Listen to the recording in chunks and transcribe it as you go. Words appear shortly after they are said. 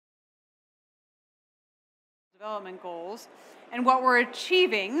Development Goals, and what we're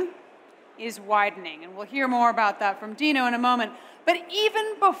achieving is widening. And we'll hear more about that from Dino in a moment. But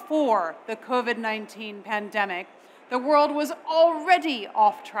even before the COVID-19 pandemic, the world was already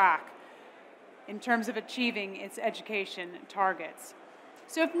off track in terms of achieving its education targets.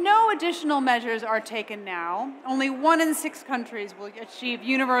 So if no additional measures are taken now, only 1 in 6 countries will achieve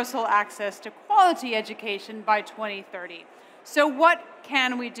universal access to quality education by 2030. So what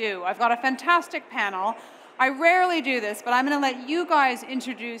can we do? I've got a fantastic panel. I rarely do this, but I'm going to let you guys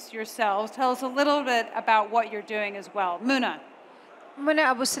introduce yourselves. Tell us a little bit about what you're doing as well. Muna. Muna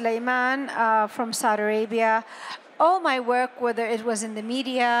Abu Sulaiman from Saudi Arabia. All my work, whether it was in the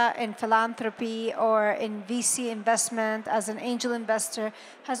media, in philanthropy, or in VC investment as an angel investor,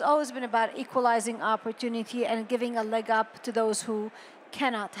 has always been about equalizing opportunity and giving a leg up to those who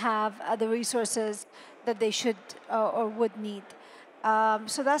cannot have the resources that they should or would need.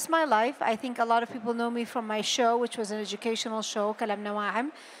 So that's my life. I think a lot of people know me from my show, which was an educational show, Kalam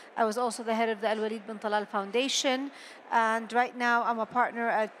Nawaim. I was also the head of the Al Walid bin Talal Foundation. And right now, I'm a partner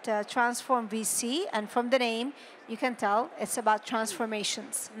at Transform VC. And from the name, you can tell it's about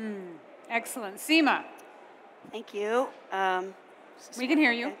transformations. Excellent. Seema. Thank you. We can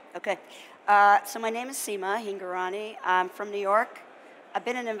hear you. Okay. So my name is Seema Hingorani. I'm from New York. I've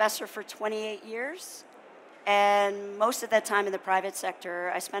been an investor for 28 years. And most of that time in the private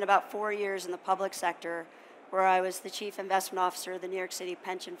sector. I spent about 4 years in the public sector, where I was the chief investment officer of the New York City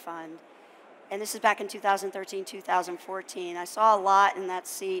Pension Fund. And this is back in 2013, 2014. I saw a lot in that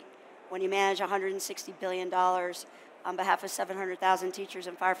seat when you manage $160 billion on behalf of 700,000 teachers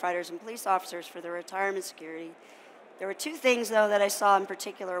and firefighters and police officers for their retirement security. There were 2 things, though, that I saw in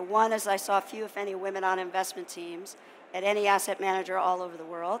particular. One is I saw few, if any, women on investment teams at any asset manager all over the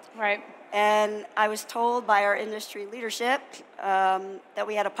world. Right. And I was told by our industry leadership that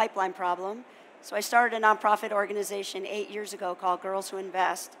we had a pipeline problem. So I started a nonprofit organization 8 years ago called Girls Who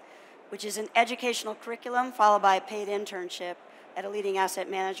Invest, which is an educational curriculum followed by a paid internship at a leading asset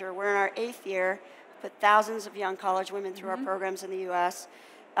manager. We're in our 8th year, put thousands of young college women through our programs in the US.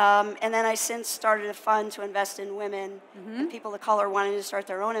 And then I since started a fund to invest in women and people of color wanting to start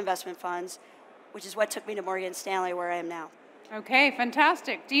their own investment funds, which is what took me to Morgan Stanley, where I am now. Okay,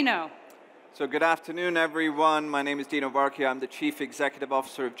 fantastic. Dino. So good afternoon, everyone. My name is Dino Varkia. I'm the Chief Executive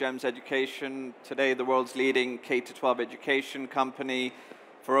Officer of GEMS Education, today the world's leading K-12 education company.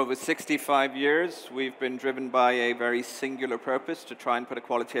 For over 65 years, we've been driven by a very singular purpose to try and put a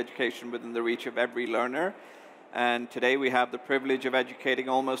quality education within the reach of every learner. And today we have the privilege of educating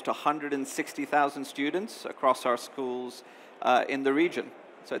almost 160,000 students across our schools in the region.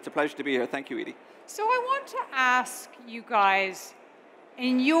 So it's a pleasure to be here. Thank you, Edie. So I want to ask you guys,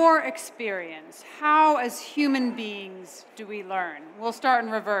 in your experience, how as human beings do we learn? We'll start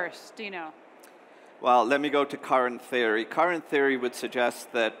in reverse. Dino. Well, let me go to current theory. Current theory would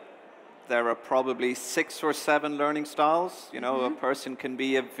suggest that there are probably 6 or 7 learning styles. You know, a person can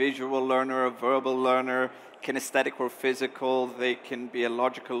be a visual learner, a verbal learner, kinesthetic or physical. They can be a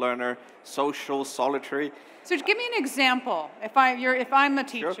logical learner, social, solitary. So give me an example. If I'm a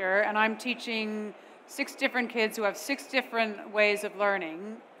teacher Sure. and I'm teaching 6 different kids who have 6 different ways of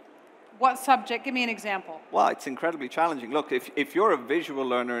learning, what subject? Give me an example. Well, it's incredibly challenging. Look, if you're a visual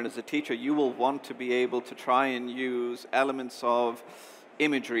learner and as a teacher, you will want to be able to try and use elements of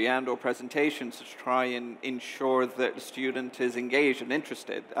imagery and or presentations to try and ensure that the student is engaged and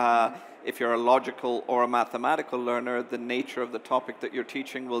interested. If you're a logical or a mathematical learner, the nature of the topic that you're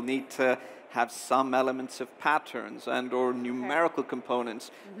teaching will need to have some elements of patterns and or numerical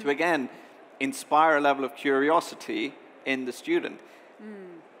components to, again, inspire a level of curiosity in the student.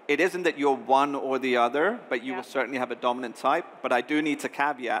 It isn't that you're one or the other, but you will certainly have a dominant type. But I do need to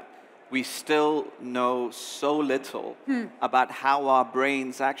caveat, we still know so little about how our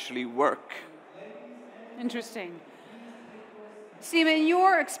brains actually work. Interesting. Seema, in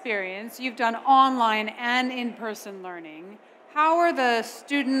your experience, you've done online and in-person learning. How are the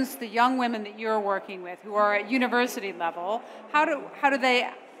students, the young women that you're working with who are at university level, how do they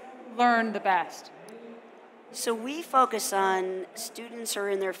learn the best? So we focus on students who are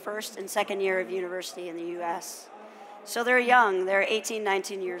in their 1st and 2nd year of university in the US. So they're young, they're 18,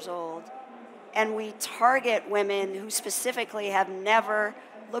 19 years old. And we target women who specifically have never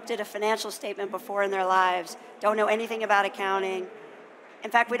looked at a financial statement before in their lives, don't know anything about accounting.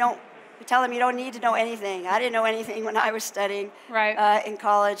 In fact, we tell them you don't need to know anything. I didn't know anything when I was studying in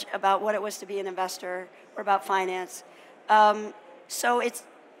college about what it was to be an investor or about finance. So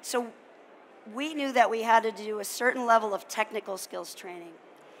we knew that we had to do a certain level of technical skills training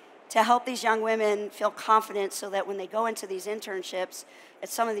to help these young women feel confident so that when they go into these internships at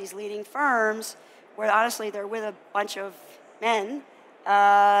some of these leading firms, where honestly they're with a bunch of men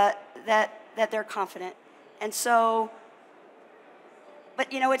that they're confident. And so, but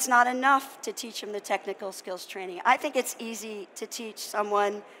it's not enough to teach them the technical skills training. I think it's easy to teach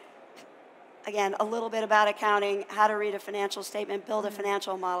someone, again, a little bit about accounting, how to read a financial statement, build a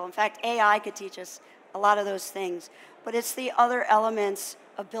financial model. In fact, AI could teach us a lot of those things. But it's the other elements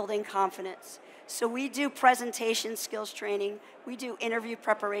of building confidence. So we do presentation skills training. We do interview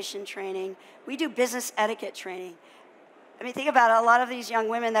preparation training. We do business etiquette training. I mean, think about it. A lot of these young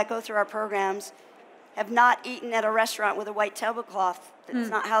women that go through our programs have not eaten at a restaurant with a white tablecloth. That's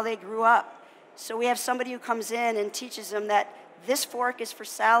not how they grew up. So we have somebody who comes in and teaches them that this fork is for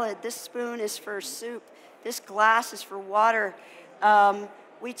salad, this spoon is for soup, this glass is for water.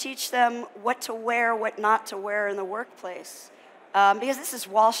 We teach them what to wear, what not to wear in the workplace. Because this is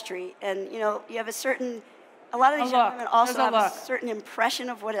Wall Street, and you have a lot of these young women also have a certain impression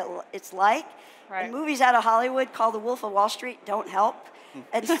of what it's like. Right. And movies out of Hollywood called The Wolf of Wall Street don't help.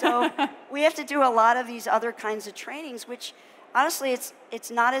 And so we have to do a lot of these other kinds of trainings, which honestly,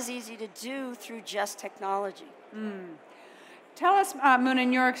 it's not as easy to do through just technology. Tell us, Moon,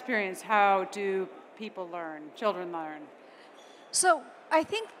 in your experience, how do people learn, children learn? So I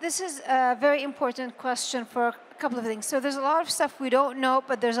think this is a very important question for a couple of things. So there's a lot of stuff we don't know,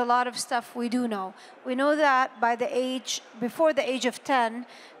 but there's a lot of stuff we do know. We know that before the age of 10,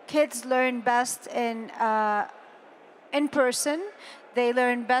 kids learn best in person. They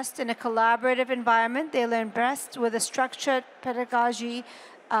learn best in a collaborative environment. They learn best with a structured pedagogy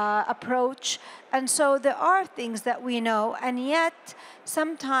approach. And so there are things that we know, and yet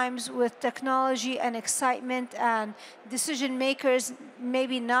sometimes with technology and excitement and decision makers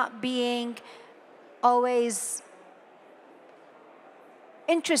maybe not being always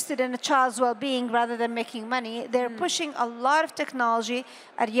interested in a child's well-being rather than making money, they're pushing a lot of technology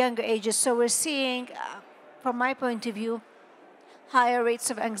at younger ages. So we're seeing, from my point of view, higher rates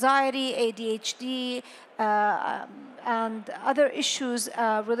of anxiety, ADHD, and other issues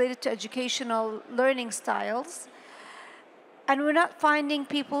related to educational learning styles. And we're not finding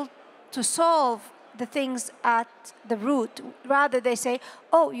people to solve the things at the root. Rather, they say,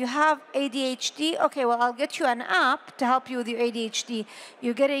 oh, you have ADHD? Okay, well, I'll get you an app to help you with your ADHD.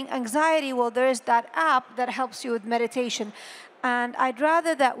 You're getting anxiety? Well, there is that app that helps you with meditation. And I'd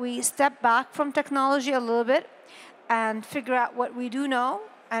rather that we step back from technology a little bit and figure out what we do know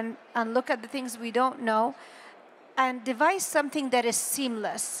and look at the things we don't know and devise something that is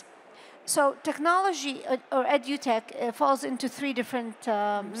seamless. So technology or edutech falls into three different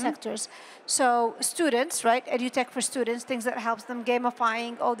sectors. So students, right? Edutech for students, things that helps them,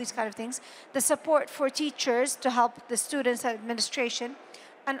 gamifying, all these kind of things. The support for teachers to help the students and administration,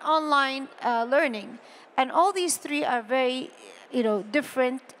 and online learning. And all these three are very,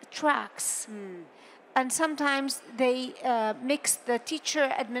 different tracks. And sometimes they mix the teacher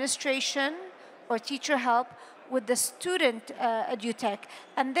administration or teacher help with the student edutech.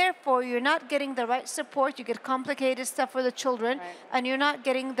 And therefore, you're not getting the right support. You get complicated stuff for the children, right, and you're not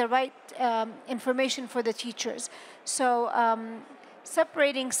getting the right information for the teachers. So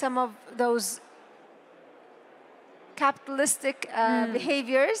separating some of those capitalistic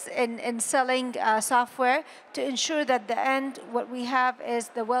behaviors in selling software to ensure that the end, what we have is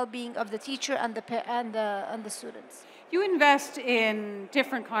the well-being of the teacher and the students. You invest in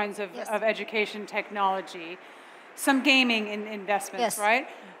different kinds of education technology, some gaming investments, right?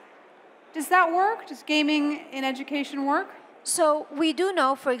 Does that work? Does gaming in education work? So we do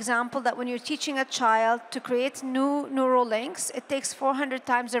know, for example, that when you're teaching a child to create new neural links, it takes 400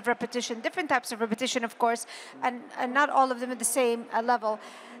 times of repetition, different types of repetition, of course, and not all of them at the same level.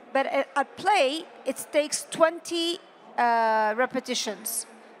 But at play, it takes 20 repetitions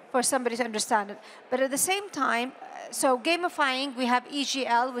for somebody to understand it. But at the same time, so gamifying, we have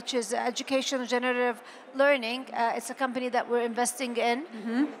EGL, which is Educational Generative Learning. It's a company that we're investing in.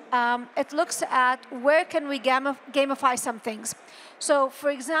 It looks at where can we gamify some things. So, for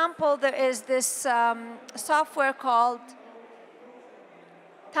example, there is this software called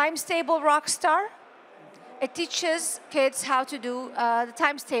Times Table Rockstar. It teaches kids how to do the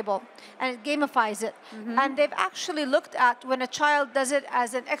times table, and it gamifies it. And they've actually looked at when a child does it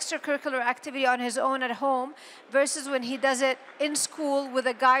as an extracurricular activity on his own at home versus when he does it in school with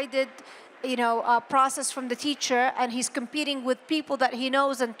a guided process from the teacher, and he's competing with people that he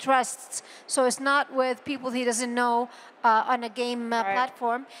knows and trusts. So it's not with people he doesn't know on a game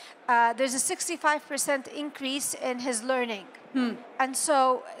platform. There's a 65% increase in his learning. And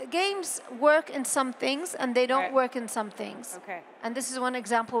so games work in some things, and they don't work in some things. Okay. And this is one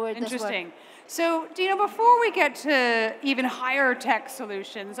example where this works. Interesting. So, Dino, before we get to even higher tech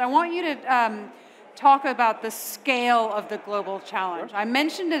solutions, I want you to talk about the scale of the global challenge. I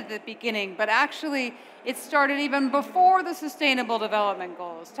mentioned it at the beginning, but actually it started even before the Sustainable Development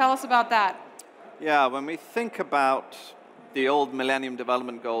Goals. Tell us about that. Yeah, when we think about the old Millennium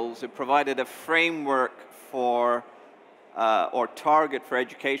Development Goals, it provided a framework for or target for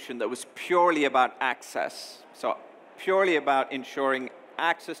education that was purely about access. So purely about ensuring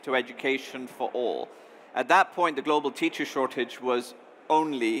access to education for all. At that point, the global teacher shortage was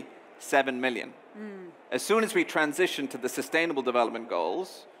only 7 million. As soon as we transitioned to the Sustainable Development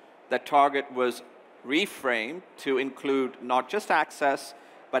Goals, that target was reframed to include not just access,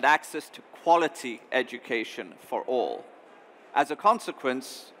 but access to quality education for all. As a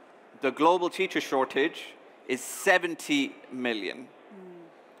consequence, the global teacher shortage is 70 million.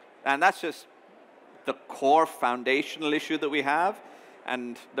 And that's just the core foundational issue that we have.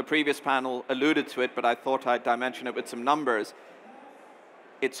 And the previous panel alluded to it, but I thought I'd dimension it with some numbers.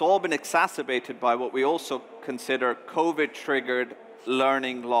 It's all been exacerbated by what we also consider COVID-triggered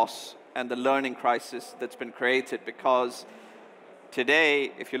learning loss and the learning crisis that's been created, because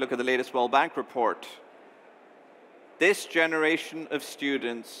today, if you look at the latest World Bank report, this generation of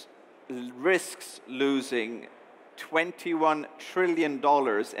students risks losing $21 trillion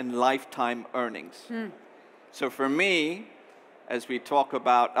in lifetime earnings. So for me, as we talk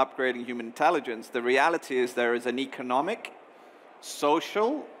about upgrading human intelligence, the reality is there is an economic,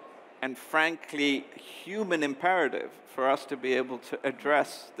 social, and frankly, human imperative for us to be able to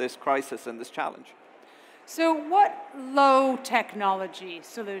address this crisis and this challenge. So what low technology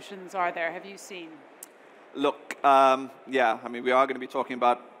solutions are there, have you seen? Look, yeah, I mean, we are going to be talking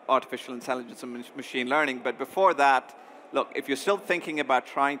about artificial intelligence and machine learning, but before that, look, if you're still thinking about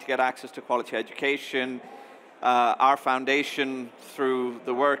trying to get access to quality education, our foundation, through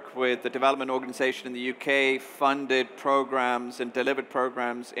the work with the development organization in the UK, funded programs and delivered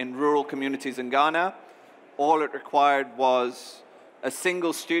programs in rural communities in Ghana. All it required was a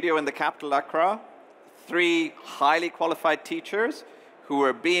single studio in the capital, Accra, 3 highly qualified teachers who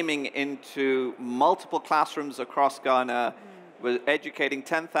were beaming into multiple classrooms across Ghana, with educating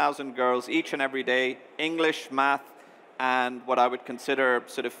 10,000 girls each and every day, English, math, and what I would consider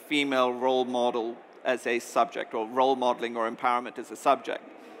sort of female role model as a subject, or role modeling or empowerment as a subject.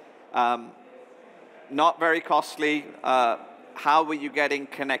 Not very costly. How were you getting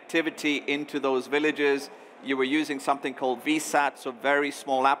connectivity into those villages? You were using something called VSAT, so very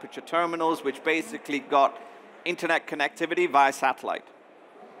small aperture terminals, which basically got internet connectivity via satellite.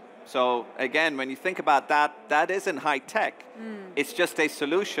 So again, when you think about that, that isn't high tech. It's just a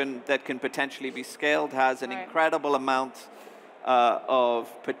solution that can potentially be scaled, has an incredible amount of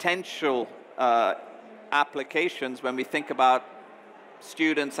potential applications when we think about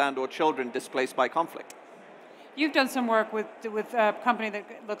students and or children displaced by conflict. You've done some work with a company that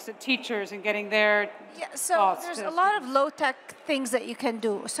looks at teachers and getting their thoughts. There's a lot of low-tech things that you can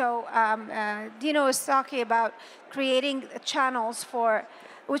do. So Dino was talking about creating channels for,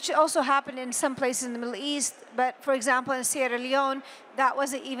 which also happened in some places in the Middle East, but for example in Sierra Leone, that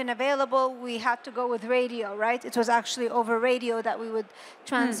wasn't even available. We had to go with radio, right? It was actually over radio that we would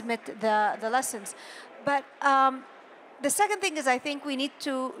transmit the lessons. But the second thing is, I think we need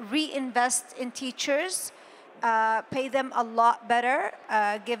to reinvest in teachers, pay them a lot better,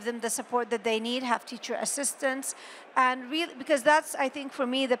 give them the support that they need, have teacher assistants, and really, because that's, I think, for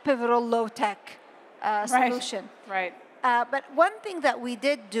me, the pivotal low-tech solution. Right. But one thing that we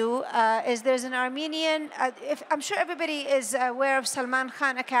did do is there's an Armenian, I'm sure everybody is aware of Salman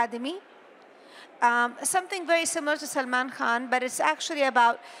Khan Academy. Something very similar to Salman Khan, but it's actually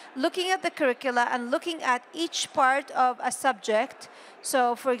about looking at the curricula and looking at each part of a subject.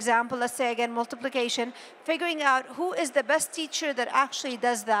 So for example, let's say again, multiplication, figuring out who is the best teacher that actually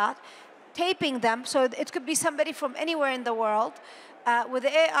does that, taping them, so it could be somebody from anywhere in the world. With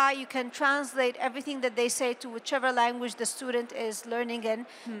the AI, you can translate everything that they say to whichever language the student is learning in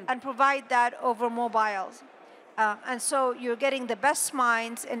and provide that over mobiles. And so you're getting the best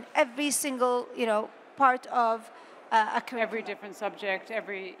minds in every single, part of a curriculum. Every different subject,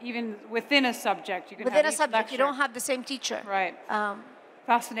 even within a subject, you can within have a subject, lecture. you don't have the same teacher. Right.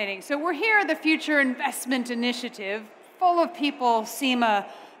 Fascinating. So we're here at the Future Investment Initiative, full of people, Seema,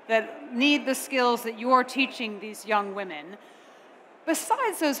 that need the skills that you're teaching these young women.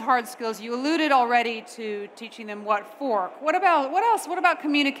 Besides those hard skills, you alluded already to teaching them what for. What else? What about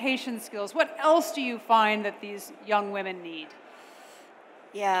communication skills? What else do you find that these young women need?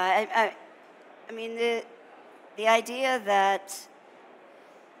 Yeah, I mean, the idea that,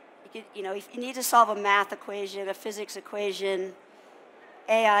 if you need to solve a math equation, a physics equation,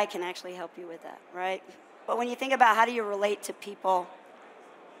 AI can actually help you with that, right? But when you think about how do you relate to people,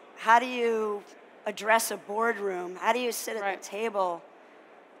 how do you address a boardroom? How do you sit at the table,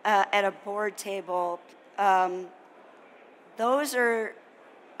 at a board table? Those are,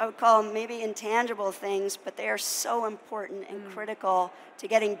 I would call them maybe intangible things, but they are so important and critical to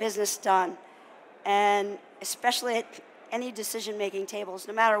getting business done. And especially at any decision-making tables,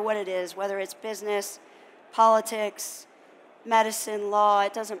 no matter what it is, whether it's business, politics, medicine, law,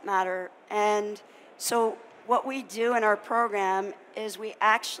 it doesn't matter. And so what we do in our program is we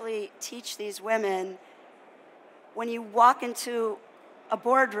actually teach these women, when you walk into a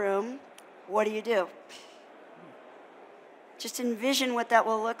boardroom, what do? Just envision what that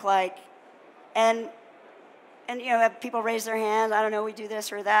will look like. And you know, have people raise their hand, I don't know, we do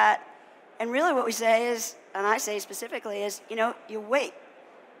this or that. And really what we say is, and I say specifically, is, you know, you wait.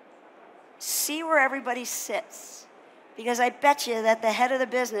 See where everybody sits. Because I bet you that the head of the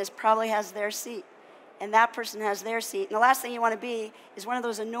business probably has their seat. And that person has their seat. And the last thing you want to be is one of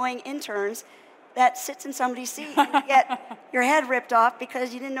those annoying interns that sits in somebody's seat and you get your head ripped off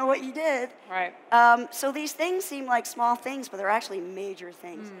because you didn't know what you did. Right. So these things seem like small things, but they're actually major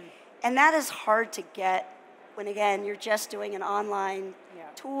things. And that is hard to get when, again, you're just doing an online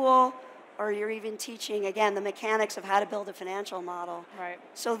tool, or you're even teaching, again, the mechanics of how to build a financial model. Right.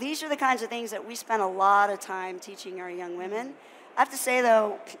 So these are the kinds of things that we spend a lot of time teaching our young women. I have to say,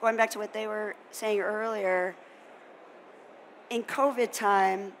 though, going back to what they were saying earlier, in COVID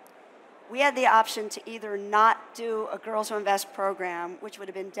time, we had the option to either not do a Girls Who Invest program, which would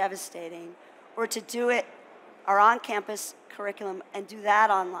have been devastating, or to do it, our on-campus curriculum, and do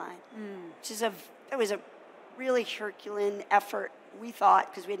that online, which is it was a really Herculean effort, we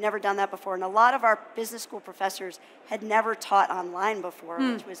thought, because we had never done that before. And a lot of our business school professors had never taught online before,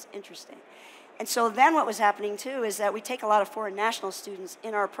 which was interesting. And so then what was happening, too, is that we take a lot of foreign national students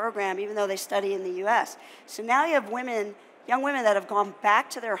in our program, even though they study in the U.S. So now you have women, young women that have gone back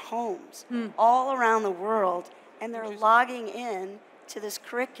to their homes all around the world, and they're logging in to this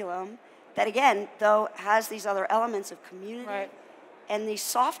curriculum that, again, though, has these other elements of community and these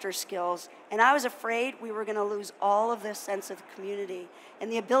softer skills. And I was afraid we were going to lose all of this sense of community and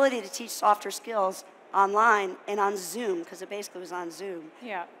the ability to teach softer skills online and on Zoom, because it basically was on Zoom.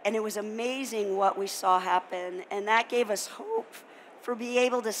 Yeah. And it was amazing what we saw happen, and that gave us hope for being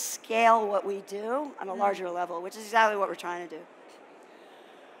able to scale what we do on a larger level, which is exactly what we're trying to do.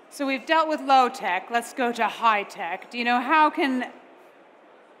 So we've dealt with low tech. Let's go to high tech. Do you know, how can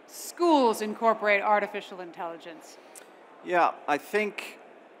schools incorporate artificial intelligence? Yeah, I think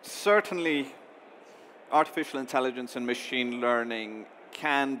certainly artificial intelligence and machine learning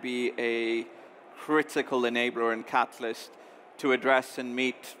can be a critical enabler and catalyst to address and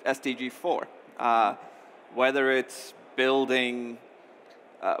meet SDG 4. Whether it's building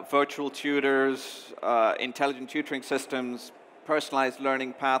virtual tutors, intelligent tutoring systems, personalized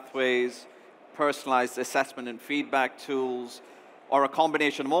learning pathways, personalized assessment and feedback tools, or a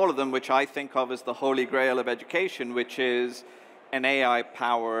combination of all of them, which I think of as the holy grail of education, which is an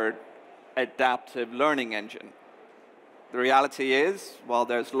AI-powered adaptive learning engine. The reality is, while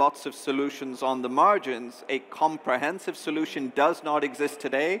there's lots of solutions on the margins, a comprehensive solution does not exist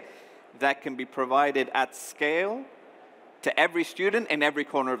today that can be provided at scale to every student in every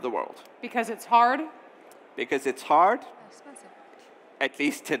corner of the world. Because it's hard? Because it's hard. Expensive. At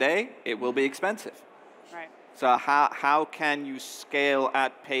least today, it will be expensive. Right. So how can you scale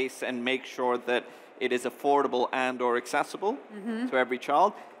at pace and make sure that it is affordable and or accessible to every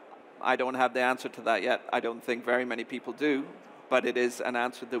child? I don't have the answer to that yet. I don't think very many people do, but it is an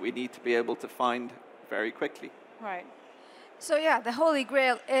answer that we need to be able to find very quickly. Right. So yeah, the holy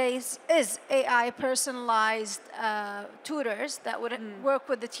grail is AI personalized tutors that would work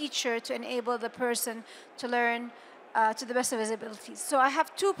with the teacher to enable the person to learn to the best of his abilities. So I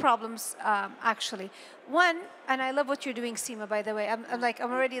have two problems actually. One, and I love what you're doing, Seema, by the way. I'm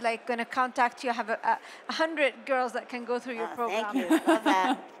already going to contact you. I have 100 girls that can go through your program. Thank you. Love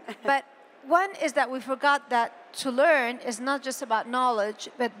that. But one is that we forgot that to learn is not just about knowledge,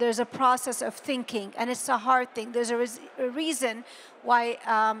 but there's a process of thinking, and it's a hard thing. There's a reason why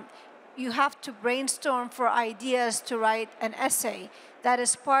you have to brainstorm for ideas to write an essay. That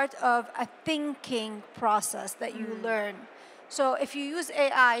is part of a thinking process that you learn. So if you use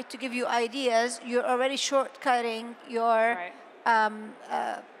AI to give you ideas, you're already shortcutting your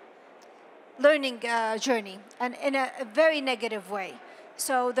learning journey, and in a very negative way.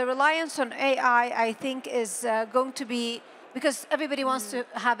 So the reliance on AI, I think, is going to be because everybody wants to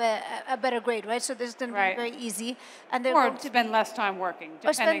have a better grade, right? So this is going to be very easy, and they're or going to spend less time working,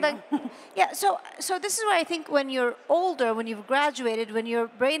 depending. Yeah. So this is why I think when you're older, when you've graduated, when your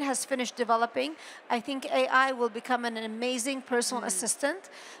brain has finished developing, I think AI will become an amazing personal assistant.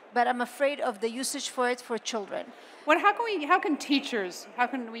 But I'm afraid of the usage for it for children. How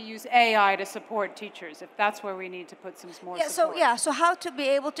can we use AI to support teachers if that's where we need to put some more support? So how to be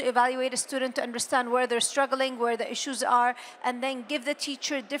able to evaluate a student to understand where they're struggling, where the issues are, and then give the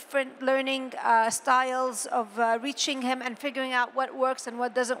teacher different learning styles of reaching him and figuring out what works and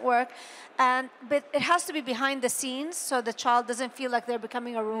what doesn't work. But it has to be behind the scenes so the child doesn't feel like they're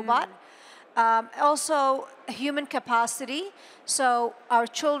becoming a robot. Also, human capacity. So our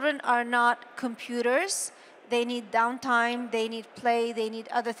children are not computers. They need downtime, they need play, they need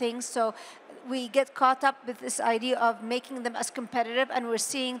other things. So we get caught up with this idea of making them as competitive, and we're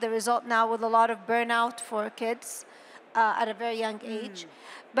seeing the result now with a lot of burnout for kids at a very young age.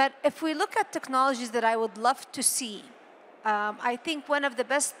 But if we look at technologies that I would love to see, I think one of the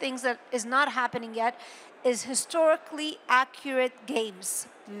best things that is not happening yet is historically accurate games.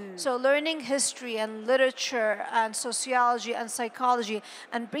 So learning history and literature and sociology and psychology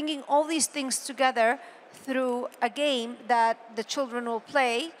and bringing all these things together through a game that the children will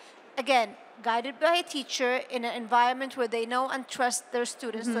play, again, guided by a teacher in an environment where they know and trust their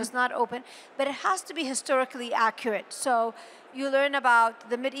students, so it's not open, but it has to be historically accurate. So you learn about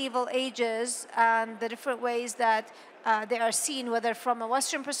the medieval ages and the different ways that they are seen, whether from a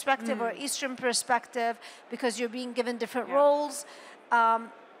Western perspective or Eastern perspective, because you're being given different roles.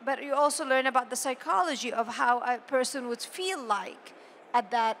 But you also learn about the psychology of how a person would feel like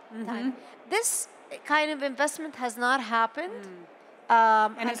at that time. This kind of investment has not happened.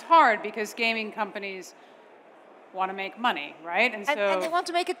 And it's hard because gaming companies want to make money, right? And they want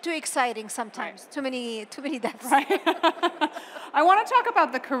to make it too exciting sometimes. Right. Too many deaths. Right. I want to talk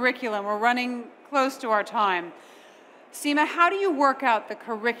about the curriculum. We're running close to our time. Seema, how do you work out the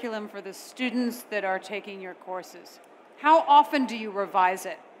curriculum for the students that are taking your courses? How often do you revise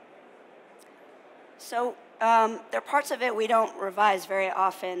it? So there are parts of it we don't revise very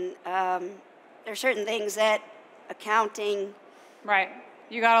often. There are certain things that accounting... Right.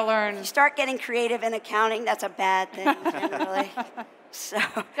 You got to learn. If you start getting creative in accounting, that's a bad thing, generally. So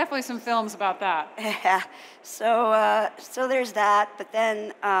definitely some films about that. Yeah. So there's that. But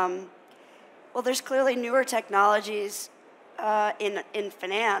then, well, there's clearly newer technologies in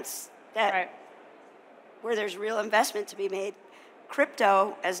finance that where there's real investment to be made.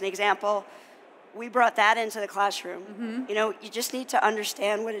 Crypto, as an example, we brought that into the classroom. You know, you just need to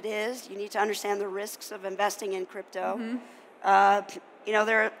understand what it is. You need to understand the risks of investing in crypto. You know,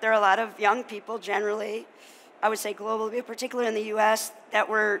 there are a lot of young people generally, I would say globally, but particularly in the U.S., that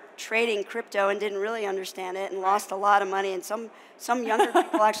were trading crypto and didn't really understand it and lost a lot of money. And some younger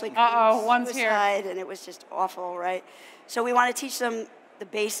people actually committed suicide, and it was just awful, right? So we want to teach them the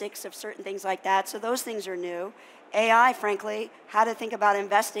basics of certain things like that. So those things are new. AI, frankly, how to think about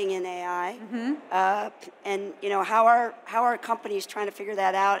investing in AI, and you know how are companies trying to figure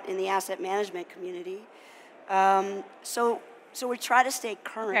that out in the asset management community. So we try to stay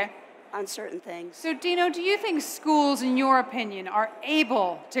current on certain things. So Dino, do you think schools, in your opinion, are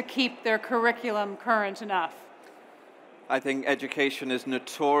able to keep their curriculum current enough? I think education is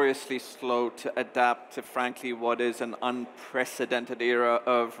notoriously slow to adapt to, frankly, what is an unprecedented era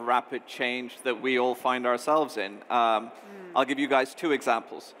of rapid change that we all find ourselves in. I'll give you guys two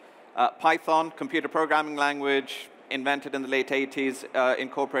examples. Python, computer programming language, invented in the late 80s,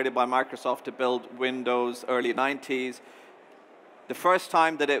 incorporated by Microsoft to build Windows, early 90s. The first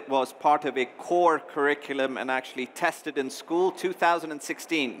time that it was part of a core curriculum and actually tested in school,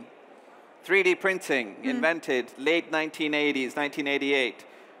 2016. 3D printing, invented late 1980s, 1988.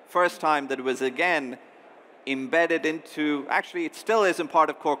 First time that it was, again, embedded into, actually it still isn't part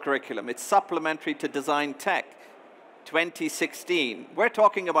of core curriculum. It's supplementary to design tech, 2016. We're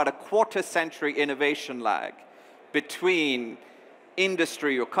talking about a quarter-century innovation lag between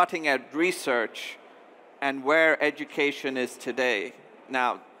industry or cutting-edge research and where education is today.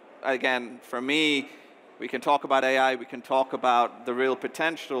 Now, again, for me, we can talk about AI, we can talk about the real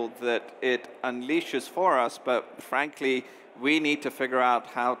potential that it unleashes for us, but frankly, we need to figure out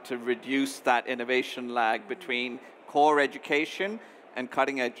how to reduce that innovation lag between core education and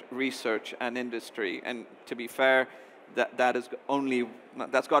cutting-edge research and industry. And to be fair,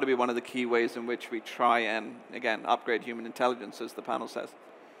 that's got to be one of the key ways in which we try and, again, upgrade human intelligence, as the panel says.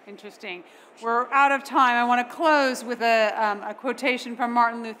 Interesting. We're out of time. I want to close with a quotation from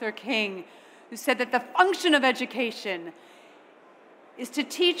Martin Luther King, who said that the function of education is to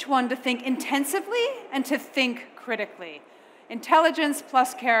teach one to think intensively and to think critically. Intelligence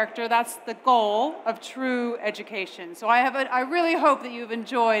plus character, that's the goal of true education. So I really hope that you've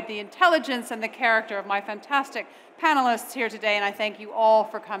enjoyed the intelligence and the character of my fantastic panelists here today, and I thank you all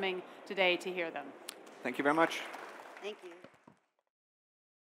for coming today to hear them. Thank you very much. Thank you.